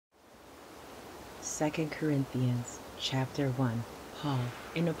2 Corinthians chapter 1. Paul,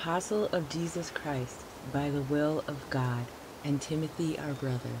 an apostle of Jesus Christ, by the will of God, and Timothy our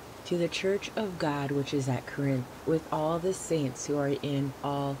brother, to the church of God which is at Corinth, with all the saints who are in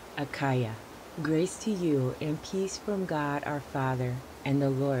all Achaia. Grace to you and peace from God our Father and the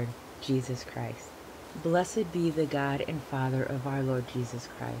Lord Jesus Christ. Blessed be the God and Father of our Lord Jesus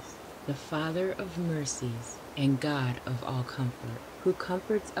Christ, the Father of mercies and God of all comfort, who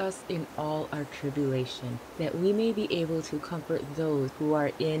comforts us in all our tribulation, that we may be able to comfort those who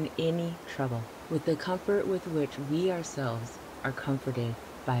are in any trouble, with the comfort with which we ourselves are comforted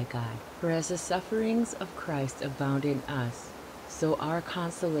by God. For as the sufferings of Christ abound in us, so our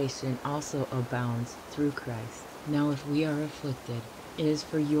consolation also abounds through Christ. Now if we are afflicted, it is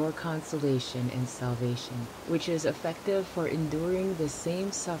for your consolation and salvation, which is effective for enduring the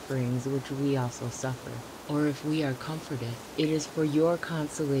same sufferings which we also suffer. Or if we are comforted, it is for your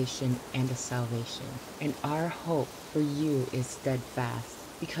consolation and a salvation. And our hope for you is steadfast,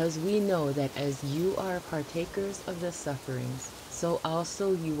 because we know that as you are partakers of the sufferings, so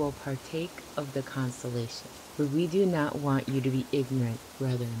also you will partake of the consolation. For we do not want you to be ignorant,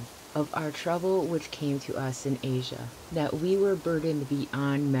 brethren, of our trouble which came to us in Asia, that we were burdened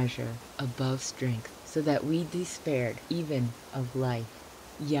beyond measure, above strength, so that we despaired even of life.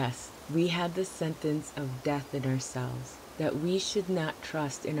 Yes, we had the sentence of death in ourselves, that we should not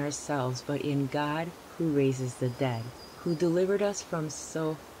trust in ourselves, but in God who raises the dead, who delivered us from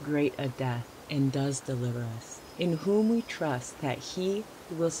so great a death, and does deliver us, in whom we trust that he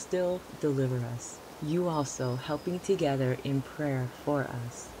will still deliver us. You also helping together in prayer for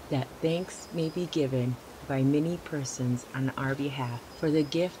us, that thanks may be given by many persons on our behalf for the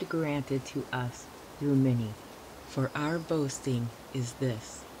gift granted to us through many. For our boasting is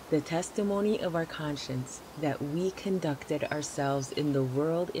this, the testimony of our conscience, that we conducted ourselves in the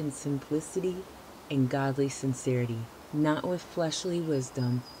world in simplicity and godly sincerity, not with fleshly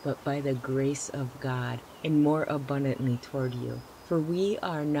wisdom, but by the grace of God, and more abundantly toward you. For we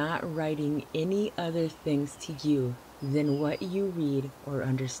are not writing any other things to you than what you read or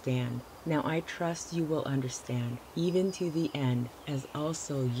understand. Now I trust you will understand, even to the end, as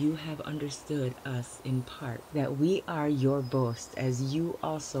also you have understood us in part, that we are your boast, as you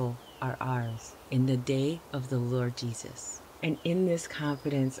also are ours, in the day of the Lord Jesus. And in this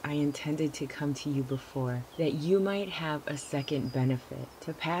confidence I intended to come to you before, that you might have a second benefit,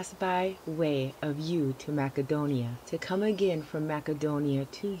 to pass by way of you to Macedonia, to come again from Macedonia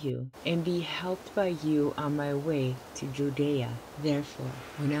to you, and be helped by you on my way to Judea. Therefore,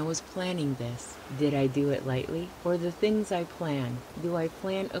 when I was planning this, did I do it lightly? For the things I plan, do I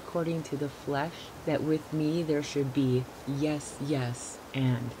plan according to the flesh, that with me there should be yes, yes,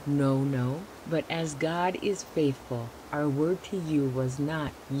 and no, no? But as God is faithful, our word to you was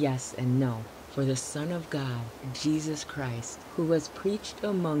not yes and no. For the Son of God, Jesus Christ, who was preached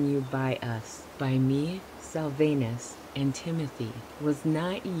among you by us, by me, Silvanus, and Timothy, was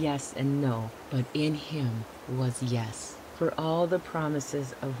not yes and no, but in him was yes. For all the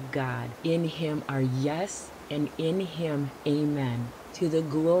promises of God in him are yes, and in him amen, to the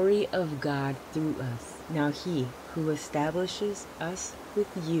glory of God through us. Now he who establishes us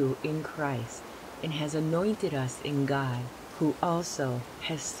with you in Christ, and has anointed us in God, who also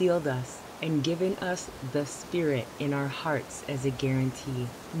has sealed us and given us the Spirit in our hearts as a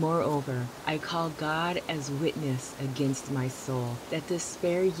guarantee. Moreover, I call God as witness against my soul, that to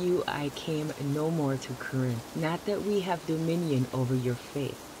spare you I came no more to Corinth. Not that we have dominion over your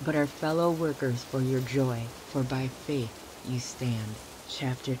faith, but are fellow workers for your joy, for by faith you stand.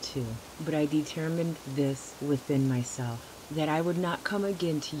 Chapter 2. But I determined this within myself, that I would not come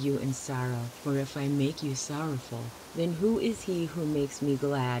again to you in sorrow. For if I make you sorrowful, then who is he who makes me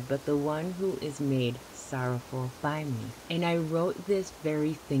glad but the one who is made sorrowful by me? And I wrote this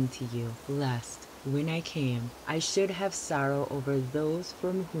very thing to you, lest, when I came, I should have sorrow over those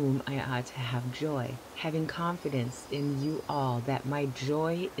from whom I ought to have joy, having confidence in you all that my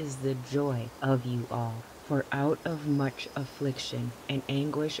joy is the joy of you all. For out of much affliction and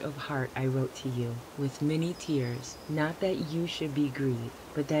anguish of heart I wrote to you, with many tears, not that you should be grieved,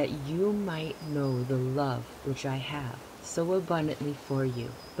 but that you might know the love which I have so abundantly for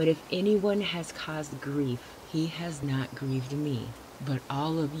you. But if anyone has caused grief, he has not grieved me, but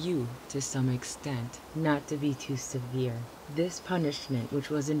all of you to some extent, not to be too severe. This punishment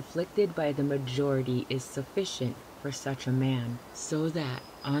which was inflicted by the majority is sufficient for such a man, so that,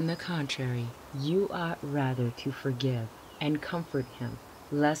 on the contrary, you ought rather to forgive and comfort him,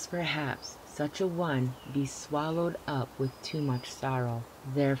 lest perhaps, such a one be swallowed up with too much sorrow.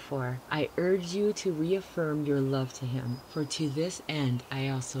 Therefore, I urge you to reaffirm your love to him. For to this end I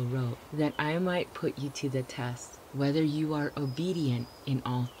also wrote, that I might put you to the test, whether you are obedient in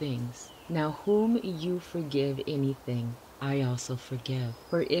all things. Now whom you forgive anything, I also forgive.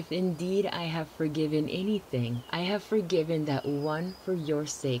 For if indeed I have forgiven anything, I have forgiven that one for your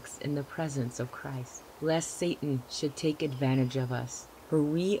sakes in the presence of Christ, lest Satan should take advantage of us. For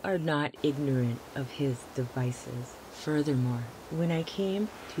we are not ignorant of his devices. Furthermore, when I came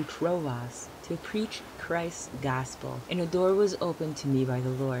to Troas to preach Christ's gospel, and a door was opened to me by the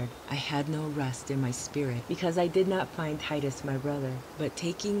Lord, I had no rest in my spirit, because I did not find Titus my brother. But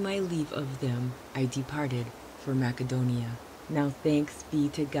taking my leave of them, I departed for Macedonia. Now thanks be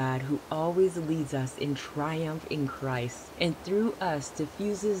to God, who always leads us in triumph in Christ, and through us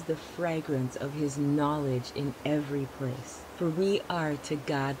diffuses the fragrance of his knowledge in every place. For we are to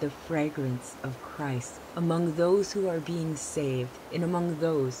God the fragrance of Christ among those who are being saved and among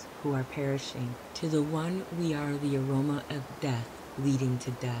those who are perishing. To the one we are the aroma of death leading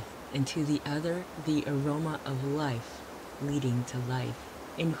to death, and to the other the aroma of life leading to life.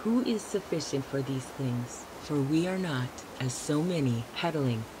 And who is sufficient for these things? For we are not, as so many,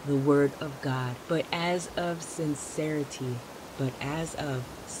 peddling the word of God, but as of sincerity, but as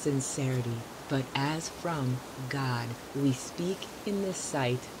from God, we speak in the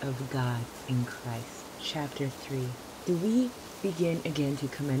sight of God in Christ. Chapter 3. Do we begin again to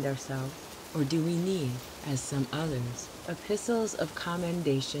commend ourselves? Or do we need, as some others, epistles of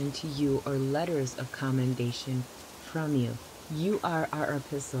commendation to you, or letters of commendation from you? You are our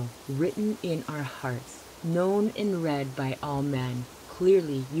epistle, written in our hearts, known and read by all men.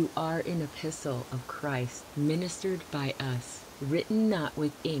 Clearly you are an epistle of Christ, ministered by us, written not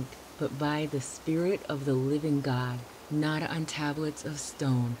with ink, but by the Spirit of the living God, not on tablets of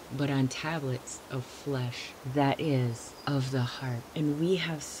stone, but on tablets of flesh, that is, of the heart. And we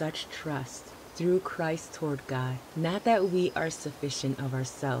have such trust through Christ toward God, not that we are sufficient of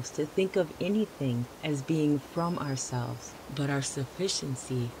ourselves to think of anything as being from ourselves, but our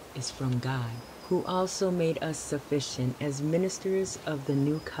sufficiency is from God, who also made us sufficient as ministers of the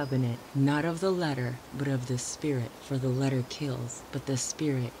new covenant, not of the letter, but of the Spirit. For the letter kills, but the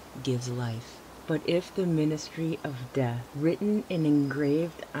Spirit gives life. But if the ministry of death, written and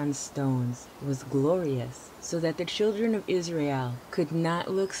engraved on stones, was glorious, so that the children of Israel could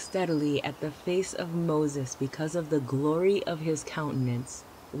not look steadily at the face of Moses because of the glory of his countenance,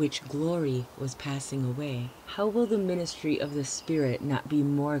 which glory was passing away, how will the ministry of the Spirit not be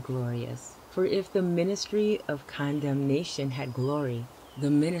more glorious? For if the ministry of condemnation had glory, the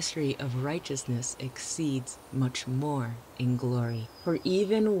ministry of righteousness exceeds much more in glory. For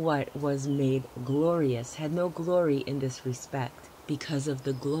even what was made glorious had no glory in this respect, because of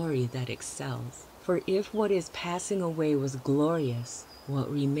the glory that excels. For if what is passing away was glorious,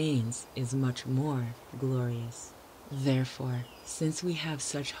 what remains is much more glorious. Therefore, since we have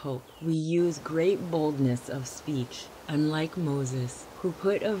such hope, we use great boldness of speech, unlike Moses, who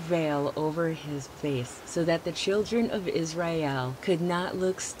put a veil over his face, so that the children of Israel could not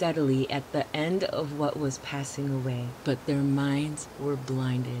look steadily at the end of what was passing away, but their minds were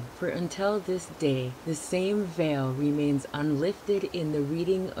blinded. For until this day, the same veil remains unlifted in the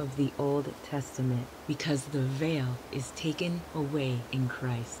reading of the Old Testament, because the veil is taken away in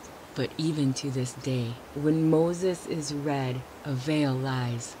Christ. But even to this day, when Moses is read, a veil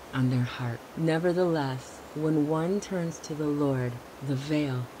lies on their heart. Nevertheless, when one turns to the Lord, the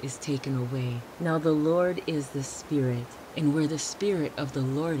veil is taken away. Now the Lord is the Spirit, and where the Spirit of the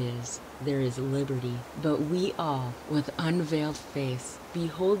Lord is, there is liberty. But we all, with unveiled face,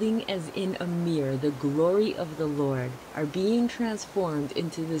 beholding as in a mirror the glory of the Lord, are being transformed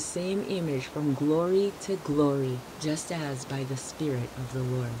into the same image from glory to glory, just as by the Spirit of the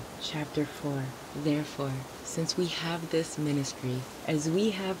Lord. Chapter 4. Therefore, since we have this ministry, as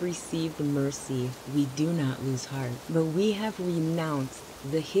we have received mercy, we do not lose heart, but we have renounced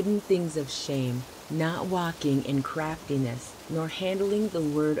the hidden things of shame, not walking in craftiness, nor handling the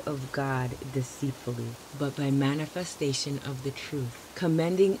word of God deceitfully, but by manifestation of the truth,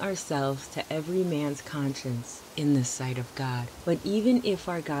 commending ourselves to every man's conscience in the sight of God. But even if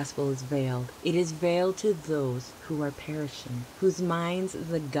our gospel is veiled, it is veiled to those who are perishing, whose minds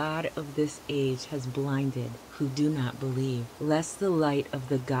the God of this age has blinded, who do not believe, lest the light of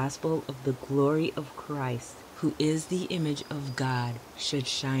the gospel of the glory of Christ, who is the image of God, should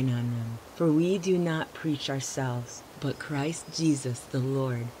shine on them. For we do not preach ourselves, but Christ Jesus the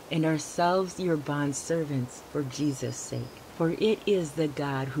Lord, and ourselves your bondservants for Jesus' sake. For it is the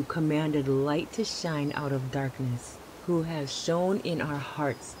God who commanded light to shine out of darkness, who has shone in our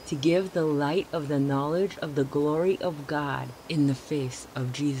hearts to give the light of the knowledge of the glory of God in the face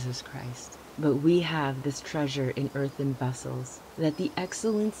of Jesus Christ. But we have this treasure in earthen vessels, that the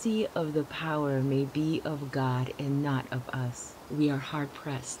excellency of the power may be of God and not of us. We are hard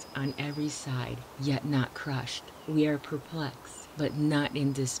pressed on every side, yet not crushed. We are perplexed, but not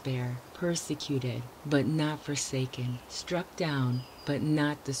in despair, persecuted, but not forsaken, struck down, but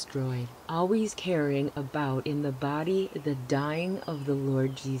not destroyed, always carrying about in the body the dying of the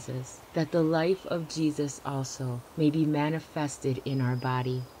Lord Jesus, that the life of Jesus also may be manifested in our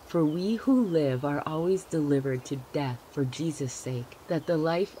body. For we who live are always delivered to death for Jesus' sake, that the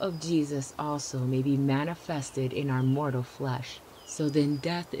life of Jesus also may be manifested in our mortal flesh. So then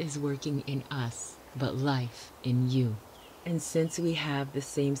death is working in us, but life in you. And since we have the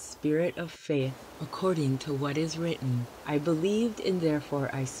same spirit of faith, according to what is written, I believed and therefore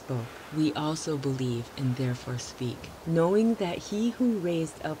I spoke. We also believe and therefore speak, knowing that he who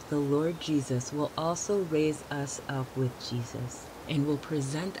raised up the Lord Jesus will also raise us up with Jesus, and will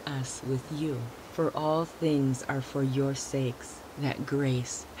present us with you. For all things are for your sakes, that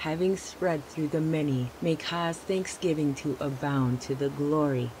grace, having spread through the many, may cause thanksgiving to abound to the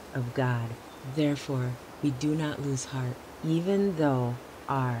glory of God. Therefore, we do not lose heart, even though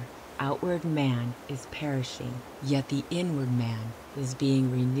our outward man is perishing, yet the inward man is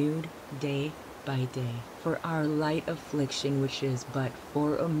being renewed day by day. For our light affliction, which is but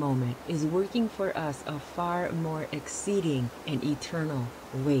for a moment, is working for us a far more exceeding and eternal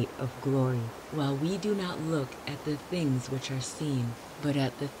weight of glory, while we do not look at the things which are seen, but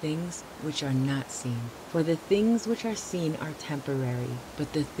at the things which are not seen. For the things which are seen are temporary,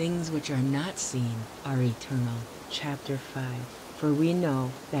 but the things which are not seen are eternal. Chapter 5. For we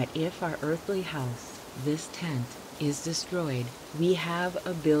know that if our earthly house, this tent, is destroyed, we have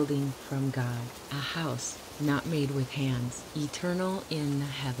a building from God, a house not made with hands, eternal in the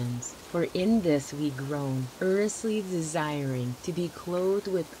heavens. For in this we groan, earnestly desiring to be clothed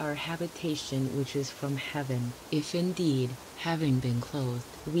with our habitation which is from heaven, if indeed, having been clothed,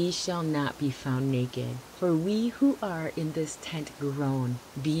 we shall not be found naked. For we who are in this tent groan,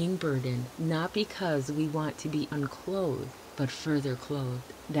 being burdened, not because we want to be unclothed, but further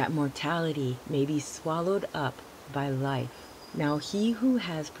clothed, that mortality may be swallowed up by life. Now he who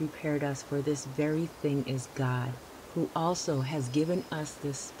has prepared us for this very thing is God, who also has given us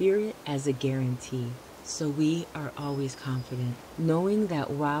the Spirit as a guarantee. So we are always confident, knowing that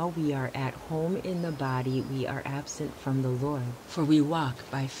while we are at home in the body, we are absent from the Lord. For we walk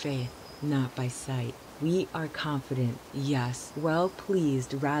by faith, not by sight. We are confident, yes, well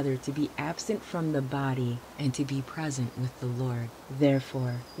pleased rather to be absent from the body and to be present with the Lord.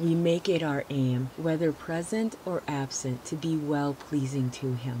 Therefore, we make it our aim, whether present or absent, to be well pleasing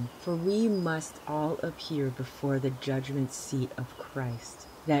to him. For we must all appear before the judgment seat of Christ,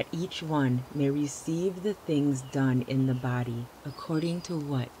 that each one may receive the things done in the body, according to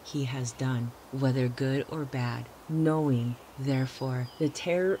what he has done, whether good or bad. Knowing, therefore, the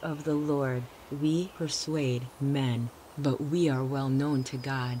terror of the Lord, we persuade men, but we are well known to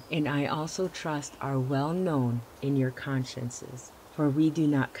God, and I also trust are well known in your consciences. For we do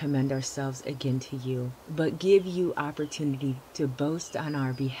not commend ourselves again to you, but give you opportunity to boast on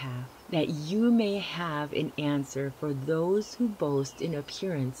our behalf, that you may have an answer for those who boast in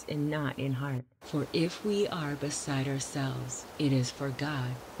appearance and not in heart. For if we are beside ourselves, it is for God,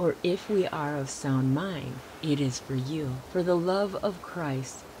 or if we are of sound mind, it is for you. For the love of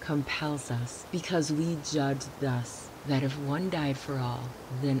Christ compels us, because we judge thus, that if one died for all,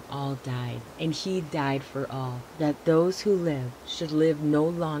 then all died. And he died for all, that those who live should live no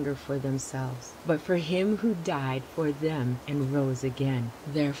longer for themselves, but for him who died for them and rose again.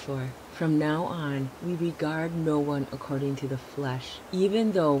 Therefore, from now on, we regard no one according to the flesh.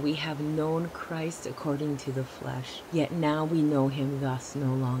 Even though we have known Christ according to the flesh, yet now we know him thus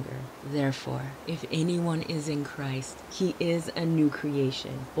no longer. Therefore, if anyone is in Christ, he is a new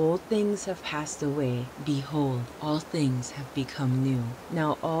creation. Old things have passed away. Behold, all things have become new.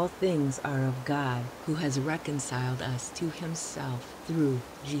 Now all things are of God, who has reconciled us to himself through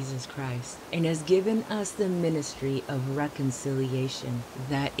Jesus Christ, and has given us the ministry of reconciliation.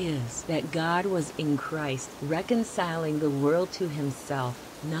 That is, that God was in Christ, reconciling the world to himself,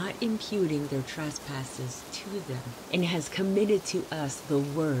 not imputing their trespasses to them, and has committed to us the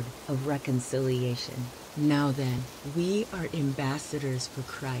word of reconciliation. Now then, we are ambassadors for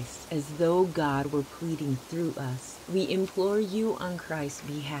Christ, as though God were pleading through us. We implore you on Christ's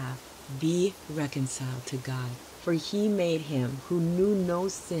behalf, be reconciled to God. For he made him who knew no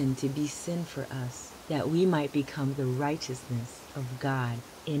sin to be sin for us, that we might become the righteousness of God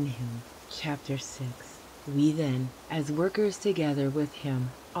in him. Chapter 6. We then, as workers together with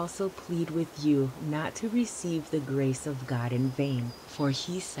him, also plead with you not to receive the grace of God in vain. For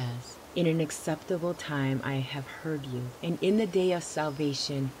he says, in an acceptable time I have heard you, and in the day of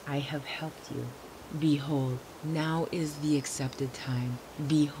salvation I have helped you. Behold, now is the accepted time.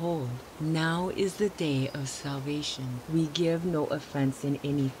 Behold, now is the day of salvation. We give no offense in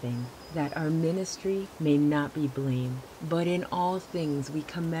anything, that our ministry may not be blamed, but in all things we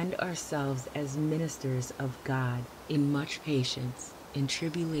commend ourselves as ministers of God, in much patience, in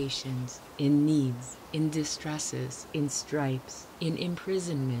tribulations, in needs, in distresses, in stripes, in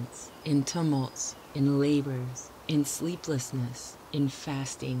imprisonments, in tumults, in labors, in sleeplessness, in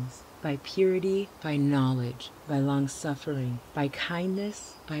fastings, by purity, by knowledge, by long-suffering, by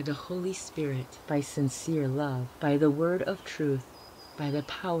kindness, by the Holy Spirit, by sincere love, by the word of truth, by the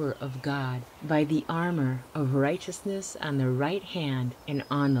power of God, by the armor of righteousness on the right hand and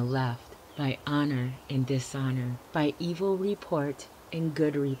on the left, by honor and dishonor, by evil report and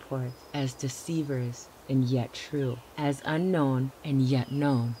good report, as deceivers and yet true, as unknown and yet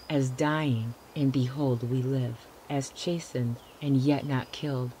known, as dying and behold we live, as chastened and yet not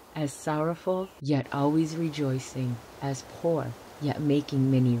killed, as sorrowful yet always rejoicing, as poor yet making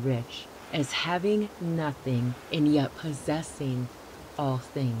many rich, as having nothing and yet possessing all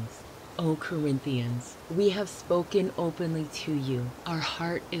things. O Corinthians, we have spoken openly to you. Our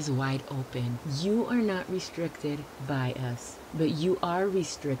heart is wide open. You are not restricted by us, but you are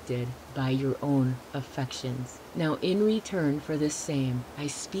restricted by your own affections. Now in return for the same, I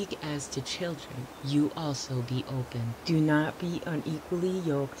speak as to children. You also be open. Do not be unequally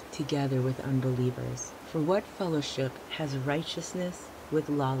yoked together with unbelievers. For what fellowship has righteousness with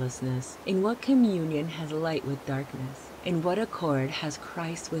lawlessness? In what communion has light with darkness? In what accord has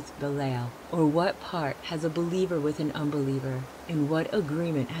Christ with Belial? Or what part has a believer with an unbeliever? In what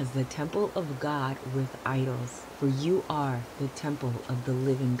agreement has the temple of God with idols? For you are the temple of the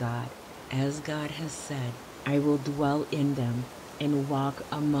living God. As God has said, I will dwell in them and walk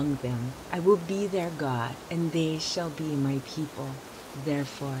among them. I will be their God, and they shall be my people.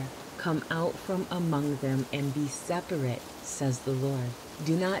 Therefore, come out from among them and be separate, says the Lord.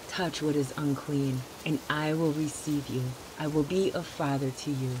 Do not touch what is unclean, and I will receive you. I will be a father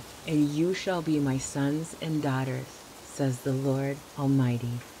to you, and you shall be my sons and daughters, says the Lord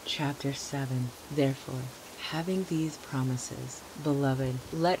Almighty. Chapter 7. Therefore, having these promises, beloved,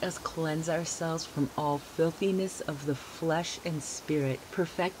 let us cleanse ourselves from all filthiness of the flesh and spirit,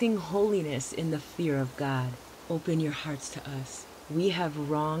 perfecting holiness in the fear of God. Open your hearts to us. We have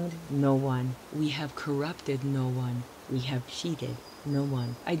wronged no one. We have corrupted no one. We have cheated no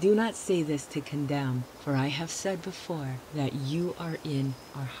one. I do not say this to condemn, for I have said before that you are in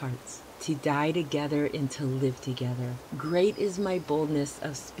our hearts, to die together and to live together. Great is my boldness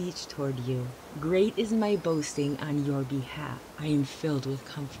of speech toward you. Great is my boasting on your behalf. I am filled with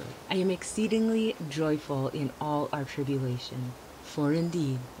comfort. I am exceedingly joyful in all our tribulation. For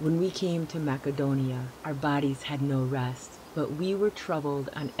indeed, when we came to Macedonia, our bodies had no rest, but we were troubled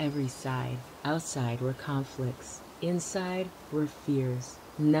on every side. Outside were conflicts. Inside were fears.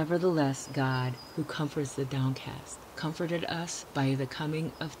 Nevertheless, God, who comforts the downcast, comforted us by the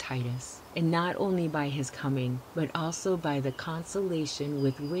coming of Titus, and not only by his coming, but also by the consolation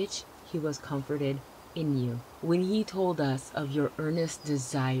with which he was comforted in you, when he told us of your earnest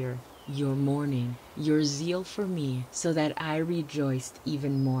desire, your mourning, your zeal for me, so that I rejoiced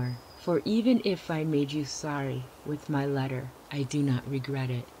even more. For even if I made you sorry with my letter, I do not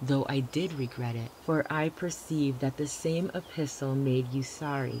regret it, though I did regret it. For I perceive that the same epistle made you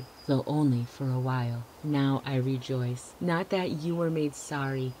sorry, though only for a while. Now I rejoice, not that you were made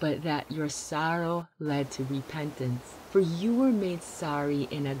sorry, but that your sorrow led to repentance. For you were made sorry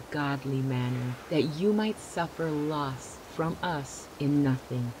in a godly manner, that you might suffer loss from us in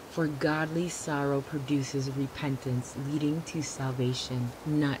nothing. For godly sorrow produces repentance leading to salvation,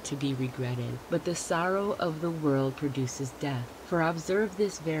 not to be regretted. But the sorrow of the world produces death. For observe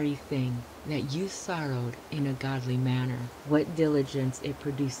this very thing, that you sorrowed in a godly manner. What diligence it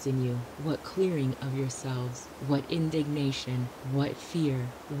produced in you, what clearing of yourselves, what indignation, what fear,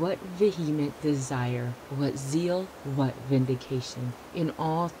 what vehement desire, what zeal, what vindication. In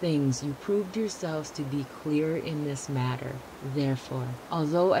all things you proved yourselves to be clear in this matter. Therefore,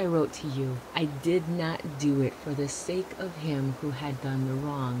 although I wrote to you, I did not do it for the sake of him who had done the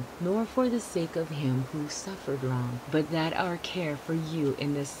wrong, nor for the sake of him who suffered wrong, but that our care for you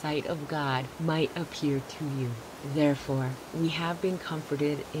in the sight of God might appear to you. Therefore, we have been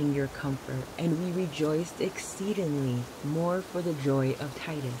comforted in your comfort, and we rejoiced exceedingly more for the joy of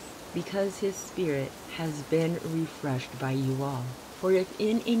Titus, because his spirit has been refreshed by you all. For if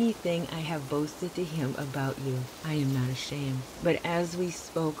in anything I have boasted to him about you, I am not ashamed. But as we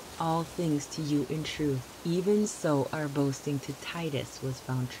spoke all things to you in truth, even so our boasting to Titus was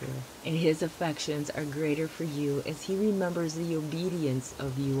found true. And his affections are greater for you as he remembers the obedience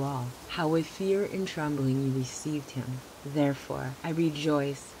of you all, how with fear and trembling you received him. Therefore I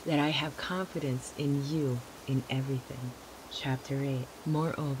rejoice that I have confidence in you in everything. Chapter 8.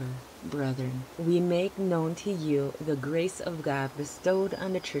 Moreover, brethren, we make known to you the grace of God bestowed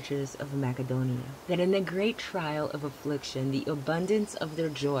on the churches of Macedonia, that in the great trial of affliction the abundance of their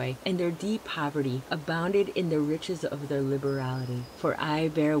joy and their deep poverty abounded in the riches of their liberality. For I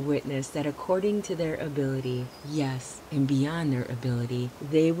bear witness that according to their ability, yes, and beyond their ability,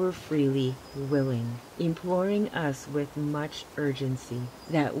 they were freely willing, imploring us with much urgency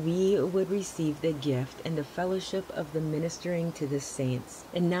that we would receive the gift and the fellowship of the ministering to the saints,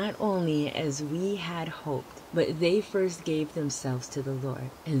 and not only as we had hoped, but they first gave themselves to the Lord,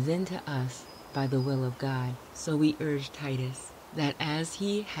 and then to us by the will of God. So we urge Titus, that as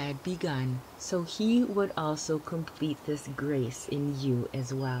he had begun, so he would also complete this grace in you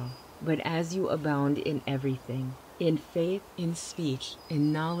as well. But as you abound in everything, in faith, in speech,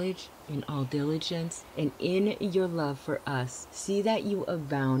 in knowledge, in all diligence, and in your love for us, see that you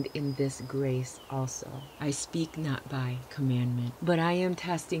abound in this grace also. I speak not by commandment, but I am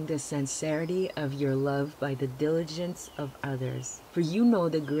testing the sincerity of your love by the diligence of others. For you know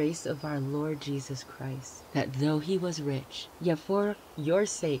the grace of our Lord Jesus Christ, that though he was rich, yet for your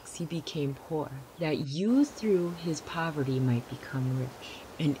sakes he became poor, that you through his poverty might become rich.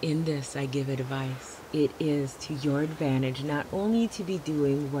 And in this I give advice. It is to your advantage not only to be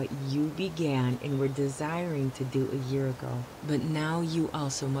doing what you began and were desiring to do a year ago, but now you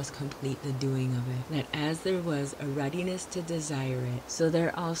also must complete the doing of it, that as there was a readiness to desire it, so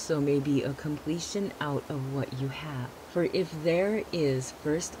there also may be a completion out of what you have. For if there is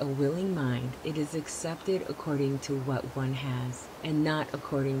first a willing mind, it is accepted according to what one has, and not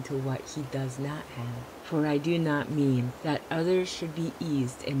according to what he does not have. For I do not mean that others should be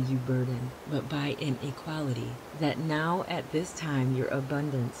eased and you burdened, but by an equality, that now at this time your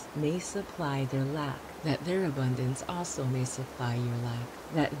abundance may supply their lack, that their abundance also may supply your lack,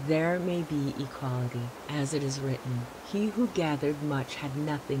 that there may be equality, as it is written, he who gathered much had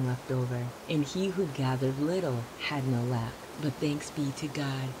nothing left over, and he who gathered little had no lack. But thanks be to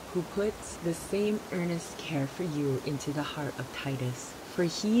God, who puts the same earnest care for you into the heart of Titus. For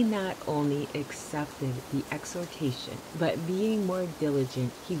he not only accepted the exhortation, but being more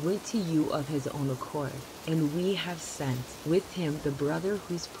diligent, he went to you of his own accord. And we have sent with him the brother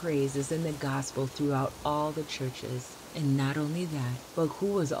whose praise is in the gospel throughout all the churches. And not only that, but who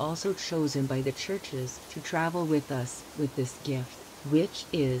was also chosen by the churches to travel with us with this gift, which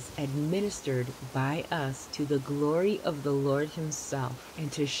is administered by us to the glory of the Lord himself,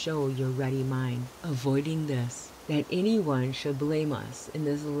 and to show your ready mind. Avoiding this, that anyone should blame us in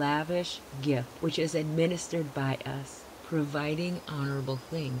this lavish gift which is administered by us, providing honorable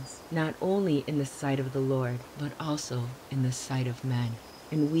things, not only in the sight of the Lord, but also in the sight of men.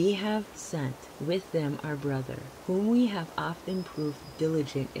 And we have sent with them our brother, whom we have often proved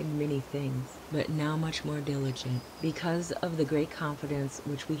diligent in many things, but now much more diligent, because of the great confidence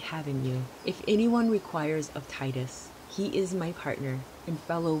which we have in you. If anyone requires of Titus, he is my partner and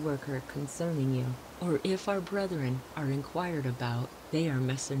fellow worker concerning you. Or if our brethren are inquired about, they are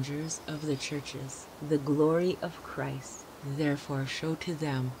messengers of the churches, the glory of Christ. Therefore show to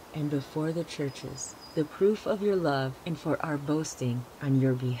them and before the churches the proof of your love, and for our boasting on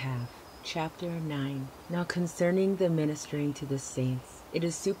your behalf. Chapter 9. Now concerning the ministering to the saints, it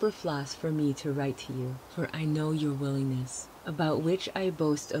is superfluous for me to write to you, for I know your willingness, about which I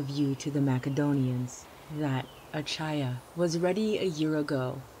boast of you to the Macedonians, that Achaia was ready a year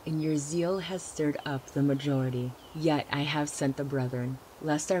ago, and your zeal has stirred up the majority. Yet I have sent the brethren,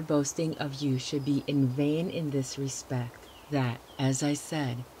 lest our boasting of you should be in vain in this respect, that, as I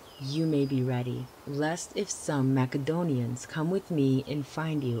said, you may be ready, lest if some Macedonians come with me and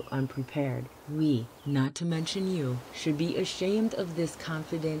find you unprepared, we, not to mention you, should be ashamed of this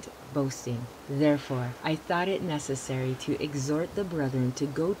confident boasting. Therefore, I thought it necessary to exhort the brethren to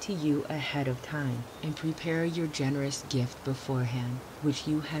go to you ahead of time, and prepare your generous gift beforehand, which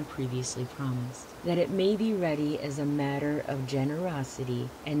you had previously promised, that it may be ready as a matter of generosity,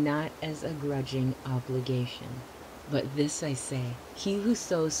 and not as a grudging obligation. But this I say, he who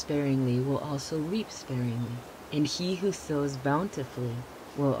sows sparingly will also reap sparingly, and he who sows bountifully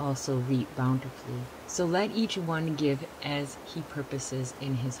will also reap bountifully. So let each one give as he purposes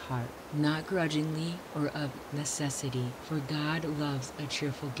in his heart, not grudgingly or of necessity, for God loves a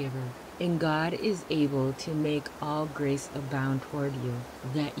cheerful giver. And God is able to make all grace abound toward you,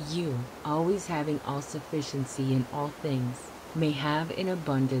 that you, always having all sufficiency in all things, may have in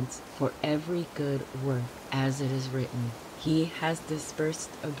abundance for every good work, as it is written, He has dispersed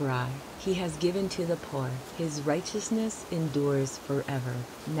abroad, He has given to the poor, His righteousness endures forever.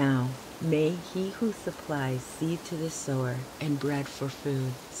 Now, may He who supplies seed to the sower and bread for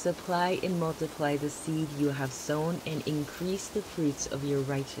food, supply and multiply the seed you have sown and increase the fruits of your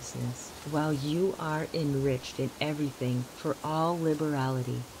righteousness, while you are enriched in everything for all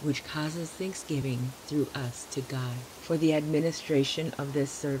liberality, which causes thanksgiving through us to God. For the administration of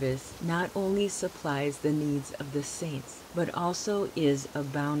this service not only supplies the needs of the saints, but also is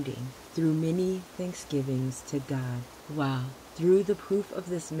abounding through many thanksgivings to God. While through the proof of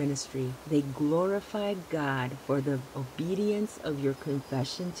this ministry, they glorify God for the obedience of your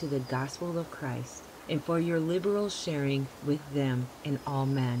confession to the gospel of Christ, and for your liberal sharing with them and all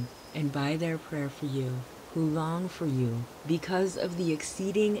men, and by their prayer for you, who long for you, because of the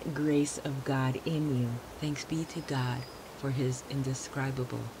exceeding grace of God in you. Thanks be to God for His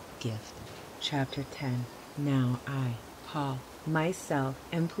indescribable gift. Chapter 10. Now I, Paul, myself,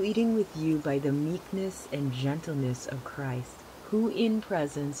 am pleading with you by the meekness and gentleness of Christ, who in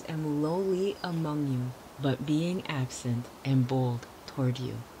presence am lowly among you, but being absent am bold toward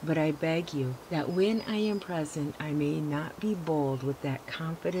you. But I beg you that when I am present I may not be bold with that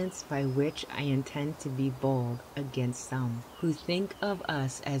confidence by which I intend to be bold against some, who think of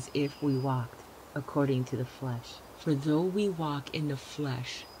us as if we walked according to the flesh. For though we walk in the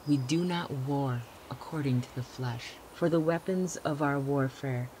flesh, we do not war according to the flesh. For the weapons of our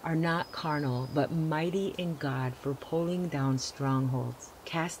warfare are not carnal, but mighty in God for pulling down strongholds,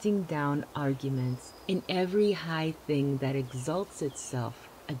 casting down arguments, in every high thing that exalts itself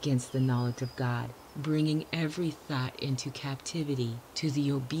against the knowledge of God, bringing every thought into captivity to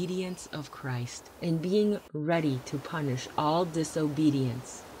the obedience of Christ, and being ready to punish all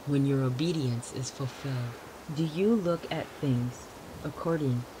disobedience when your obedience is fulfilled. Do you look at things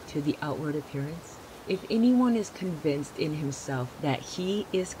according to the outward appearance? If anyone is convinced in himself that he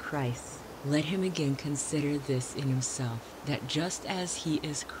is Christ's, let him again consider this in himself, that just as he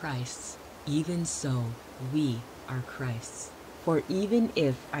is Christ's, even so we are Christ's. For even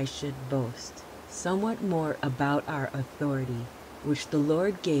if I should boast somewhat more about our authority, which the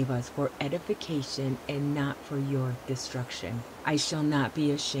Lord gave us for edification and not for your destruction, I shall not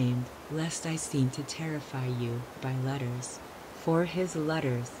be ashamed, lest I seem to terrify you by letters. For his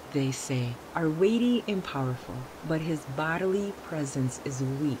letters, they say, are weighty and powerful, but his bodily presence is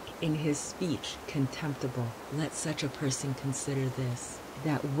weak, and his speech contemptible. Let such a person consider this,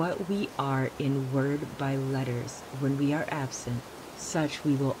 that what we are in word by letters when we are absent, such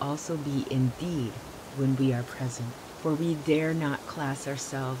we will also be in deed when we are present. For we dare not class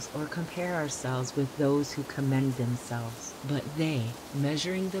ourselves or compare ourselves with those who commend themselves, but they,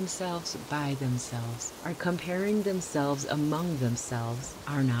 measuring themselves by themselves, are comparing themselves among themselves,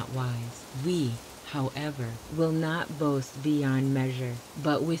 are not wise. We, however, will not boast beyond measure,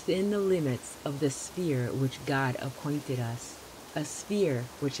 but within the limits of the sphere which God appointed us, a sphere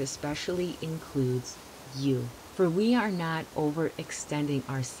which especially includes you. For we are not overextending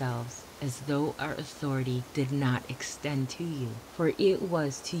ourselves, as though our authority did not extend to you. For it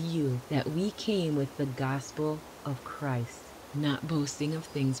was to you that we came with the gospel of Christ, not boasting of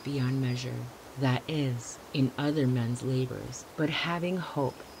things beyond measure, that is, in other men's labors, but having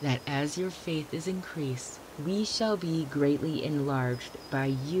hope that as your faith is increased, we shall be greatly enlarged by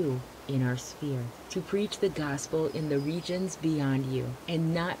you in our sphere, to preach the gospel in the regions beyond you,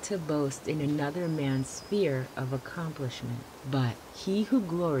 and not to boast in another man's sphere of accomplishment. But he who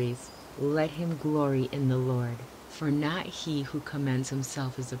glories, let him glory in the Lord. For not he who commends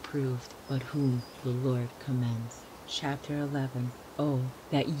himself is approved, but whom the Lord commends. Chapter 11. Oh,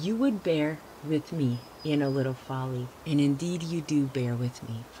 that you would bear with me in a little folly, and indeed you do bear with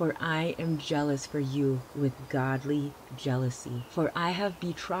me. For I am jealous for you with godly jealousy. For I have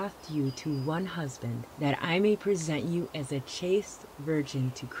betrothed you to one husband, that I may present you as a chaste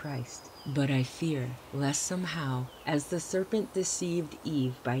virgin to Christ. But I fear, lest somehow, as the serpent deceived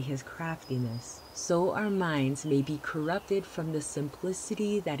Eve by his craftiness, so our minds may be corrupted from the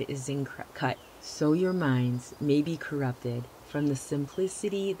simplicity that is in so your minds may be corrupted from the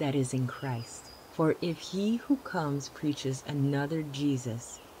simplicity that is in Christ. For if he who comes preaches another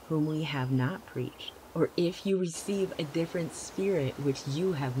Jesus, whom we have not preached, or if you receive a different spirit which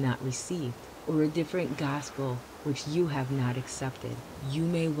you have not received, or a different gospel which you have not accepted, you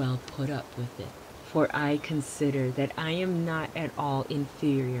may well put up with it. For I consider that I am not at all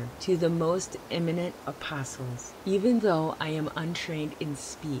inferior to the most eminent apostles. Even though I am untrained in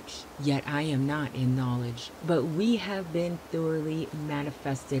speech, yet I am not in knowledge. But we have been thoroughly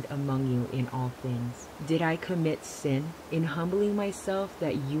manifested among you in all things. Did I commit sin in humbling myself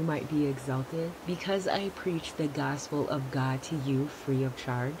that you might be exalted? Because I preached the gospel of God to you free of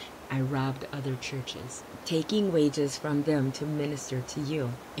charge? I robbed other churches, taking wages from them to minister to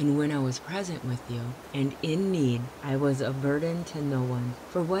you. And when I was present with you, and in need, I was a burden to no one.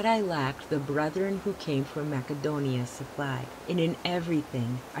 For what I lacked, the brethren who came from Macedonia supplied. And in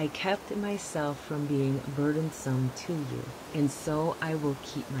everything, I kept myself from being burdensome to you. And so I will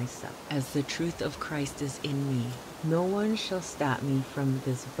keep myself, as the truth of Christ is in me. No one shall stop me from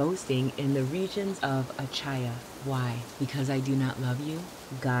this boasting in the regions of Achaia. Why? Because I do not love you?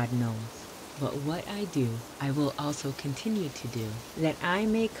 God knows. But what I do, I will also continue to do, that I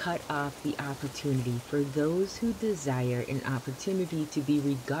may cut off the opportunity for those who desire an opportunity to be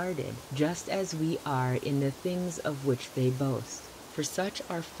regarded just as we are in the things of which they boast. For such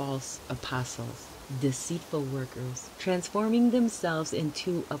are false apostles, deceitful workers, transforming themselves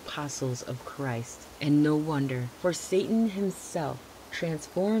into apostles of Christ. And no wonder, for Satan himself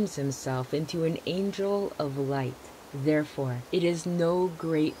transforms himself into an angel of light. Therefore, it is no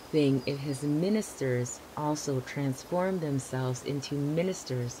great thing if his ministers also transform themselves into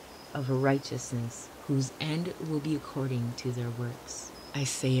ministers of righteousness, whose end will be according to their works. I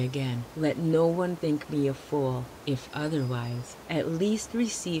say again, let no one think me a fool. If otherwise, at least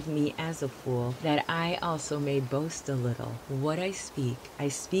receive me as a fool, that I also may boast a little. What I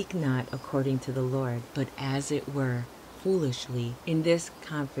speak not according to the Lord, but as it were foolishly, in this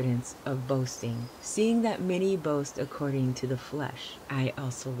confidence of boasting. Seeing that many boast according to the flesh, I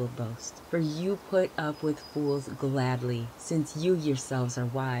also will boast. For you put up with fools gladly, since you yourselves are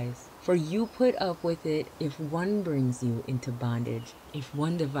wise. For you put up with it if one brings you into bondage, if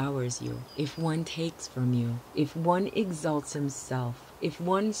one devours you, if one takes from you, if one exalts himself, if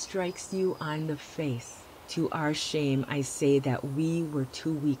one strikes you on the face. To our shame, I say that we were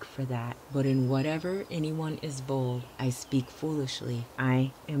too weak for that. But in whatever anyone is bold, I speak foolishly.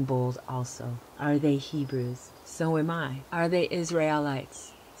 I am bold also. Are they Hebrews? So am I. Are they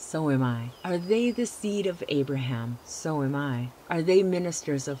Israelites? So am I. Are they the seed of Abraham? So am I. Are they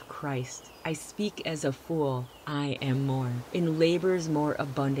ministers of Christ? I speak as a fool. I am more. In labors more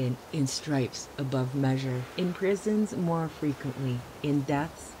abundant, in stripes above measure, in prisons more frequently, in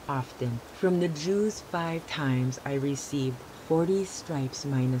deaths often. From the Jews 5 times I received 40 stripes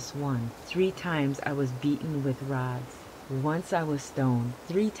minus 1. 3 times I was beaten with rods. Once I was stoned.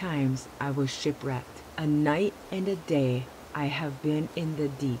 3 times I was shipwrecked. A night and a day I have been in the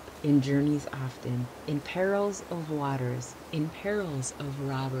deep, in journeys often, in perils of waters, in perils of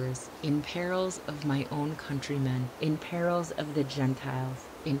robbers, in perils of my own countrymen, in perils of the Gentiles,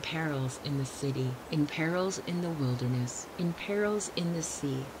 in perils in the city, in perils in the wilderness, in perils in the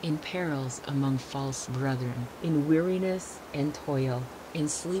sea, in perils among false brethren, in weariness and toil, in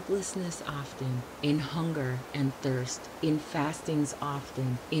sleeplessness often, in hunger and thirst, in fastings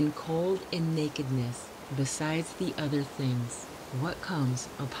often, in cold and nakedness, besides the other things. What comes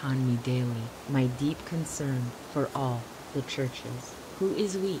upon me daily, my deep concern for all the churches. Who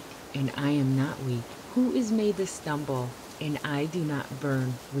is weak, and I am not weak? Who is made to stumble, and I do not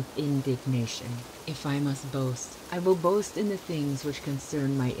burn with indignation? If I must boast, I will boast in the things which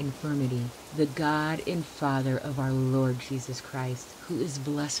concern my infirmity. The God and Father of our Lord Jesus Christ, who is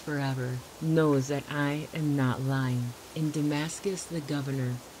blessed forever, knows that I am not lying. In Damascus the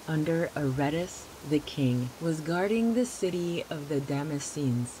governor, under Aretas the king, was guarding the city of the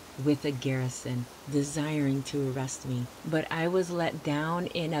Damascenes with a garrison, desiring to arrest me. But I was let down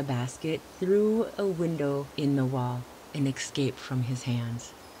in a basket through a window in the wall, and escaped from his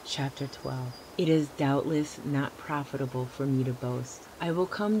hands. Chapter 12. It is doubtless not profitable for me to boast. I will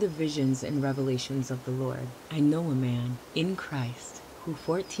come to visions and revelations of the Lord. I know a man in Christ, who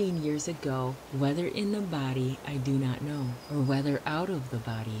 14 years ago, whether in the body I do not know, or whether out of the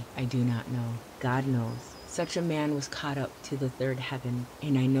body I do not know, God knows. Such a man was caught up to the 3rd heaven,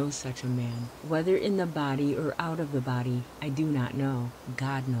 and I know such a man. Whether in the body or out of the body, I do not know.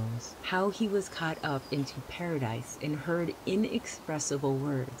 God knows. How he was caught up into paradise and heard inexpressible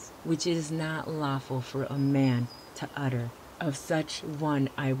words, which it is not lawful for a man to utter. Of such one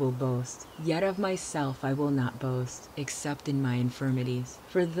I will boast. Yet of myself I will not boast, except in my infirmities.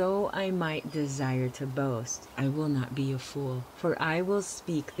 For though I might desire to boast, I will not be a fool. For I will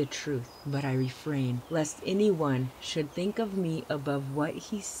speak the truth, but I refrain, lest anyone should think of me above what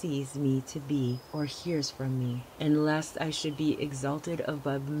he sees me to be or hears from me, and lest I should be exalted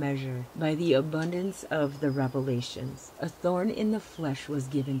above measure by the abundance of the revelations. A thorn in the flesh was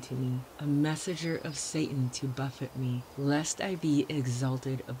given to me, a messenger of Satan to buffet me, lest I be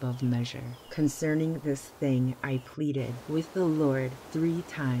exalted above measure. Concerning this thing I pleaded with the Lord 3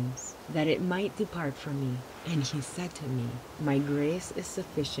 times, that it might depart from me. And he said to me, My grace is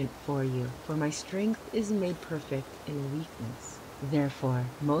sufficient for you, for my strength is made perfect in weakness. Therefore,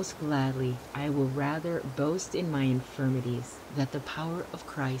 most gladly, I will rather boast in my infirmities, that the power of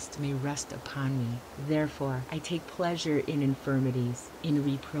Christ may rest upon me. Therefore, I take pleasure in infirmities, in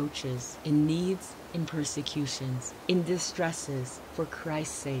reproaches, in needs, in persecutions, in distresses, for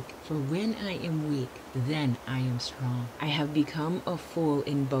Christ's sake. For when I am weak, then I am strong. I have become a fool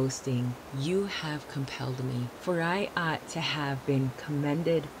in boasting. You have compelled me, for I ought to have been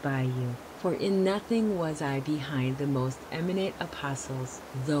commended by you. For in nothing was I behind the most eminent apostles,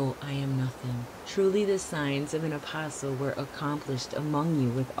 though I am nothing. Truly the signs of an apostle were accomplished among you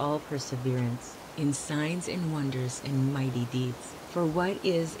with all perseverance, in signs and wonders and mighty deeds. For what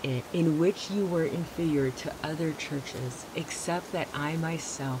is it in which you were inferior to other churches, except that I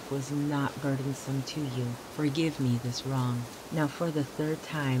myself was not burdensome to you? Forgive me this wrong. Now for the 3rd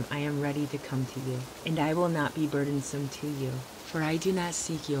time I am ready to come to you, and I will not be burdensome to you. For I do not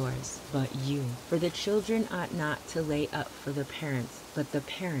seek yours, but you. For the children ought not to lay up for the parents, but the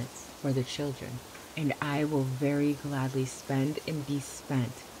parents for the children. And I will very gladly spend and be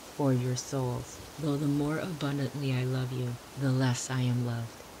spent for your souls. Though the more abundantly I love you, the less I am loved.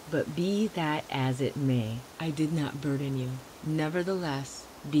 But be that as it may, I did not burden you. Nevertheless,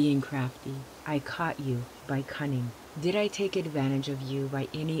 being crafty, I caught you by cunning. Did I take advantage of you by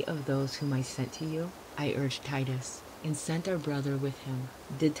any of those whom I sent to you? I urged Titus, and sent our brother with him.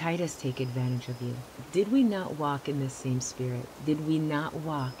 Did Titus take advantage of you? Did we not walk in the same spirit? Did we not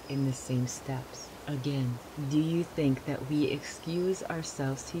walk in the same steps? Again, do you think that we excuse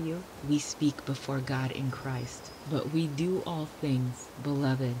ourselves to you? We speak before God in Christ, but we do all things,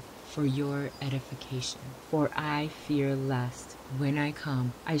 beloved, for your edification. For I fear lest, when I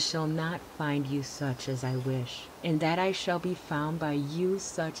come, I shall not find you such as I wish, and that I shall be found by you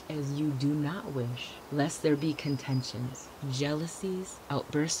such as you do not wish, lest there be contentions, jealousies,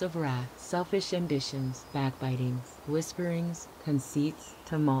 outbursts of wrath, selfish ambitions, backbitings, whisperings, conceits,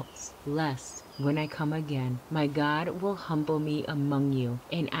 tumults, lest, when I come again, my God will humble me among you,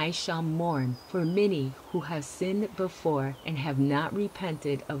 and I shall mourn for many who have sinned before and have not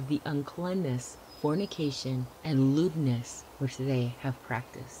repented of the uncleanness, fornication, and lewdness which they have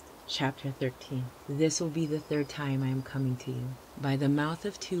practiced. Chapter 13. This will be the 3rd time I am coming to you. By the mouth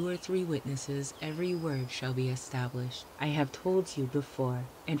of 2 or 3 witnesses every word shall be established. I have told you before,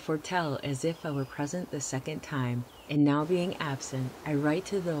 and foretell as if I were present the 2nd time, and now being absent, I write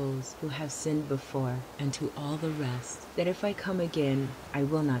to those who have sinned before, and to all the rest, that if I come again, I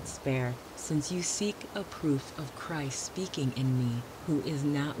will not spare, since you seek a proof of Christ speaking in me, who is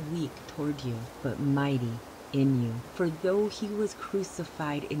not weak toward you, but mighty in you. For though he was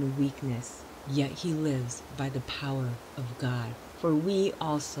crucified in weakness, yet he lives by the power of God. For we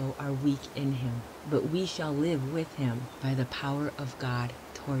also are weak in him, but we shall live with him by the power of God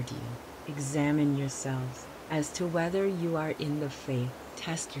toward you. Examine yourselves as to whether you are in the faith.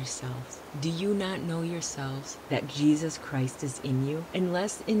 Test yourselves. Do you not know yourselves that Jesus Christ is in you?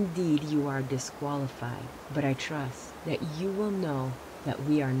 Unless indeed you are disqualified. But I trust that you will know that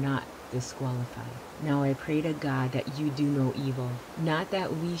we are not disqualified. Now I pray to God that you do no evil, not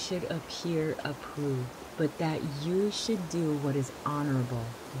that we should appear approved, but that you should do what is honorable,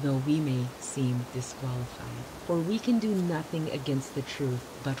 though we may seem disqualified. For we can do nothing against the truth,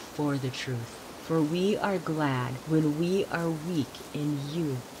 but for the truth. For we are glad when we are weak and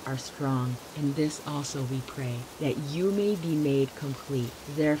you are strong. And this also we pray, that you may be made complete.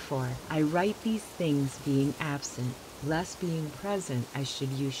 Therefore, I write these things being absent, lest being present I should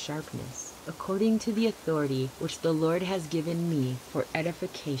use sharpness, according to the authority which the Lord has given me for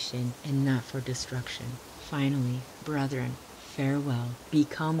edification and not for destruction. Finally, brethren, farewell.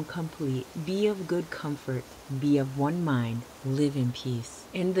 Become complete. Be of good comfort. Be of one mind. Live in peace.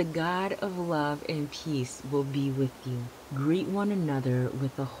 And the God of love and peace will be with you. Greet one another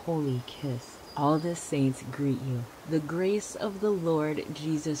with a holy kiss. All the saints greet you. The grace of the Lord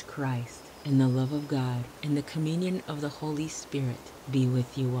Jesus Christ, and the love of God, and the communion of the Holy Spirit be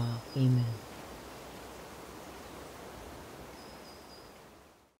with you all. Amen.